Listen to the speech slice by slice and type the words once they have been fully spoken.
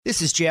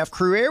This is Jeff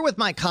Crouere with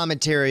my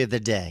commentary of the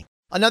day.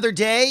 Another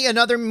day,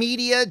 another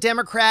media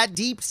Democrat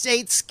deep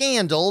state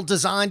scandal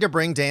designed to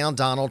bring down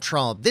Donald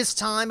Trump. This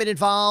time it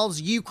involves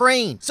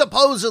Ukraine.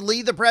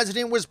 Supposedly, the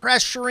president was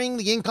pressuring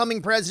the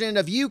incoming president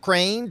of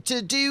Ukraine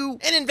to do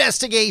an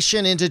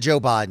investigation into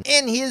Joe Biden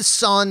and his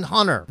son,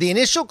 Hunter. The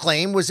initial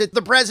claim was that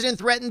the president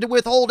threatened to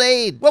withhold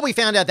aid. Well, we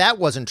found out that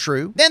wasn't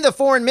true. Then the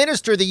foreign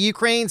minister of the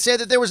Ukraine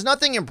said that there was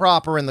nothing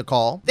improper in the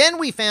call. Then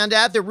we found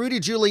out that Rudy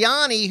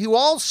Giuliani, who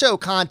also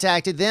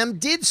contacted them,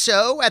 did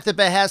so at the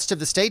behest of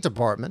the State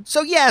Department.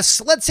 So yes,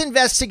 let's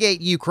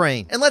investigate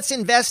Ukraine, and let's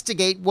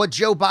investigate what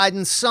Joe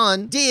Biden's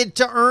son did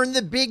to earn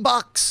the big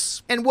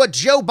bucks, and what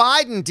Joe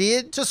Biden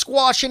did to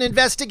squash an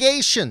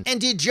investigation.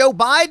 And did Joe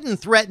Biden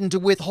threaten to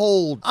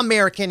withhold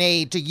American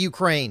aid to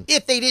Ukraine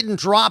if they didn't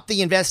drop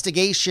the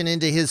investigation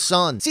into his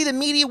son? See, the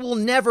media will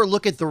never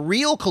look at the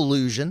real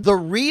collusion, the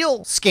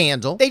real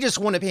scandal. They just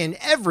want to pin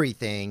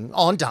everything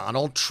on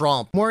Donald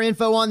Trump. More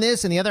info on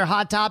this and the other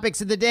hot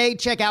topics of the day,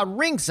 check out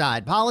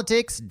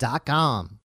ringsidepolitics.com.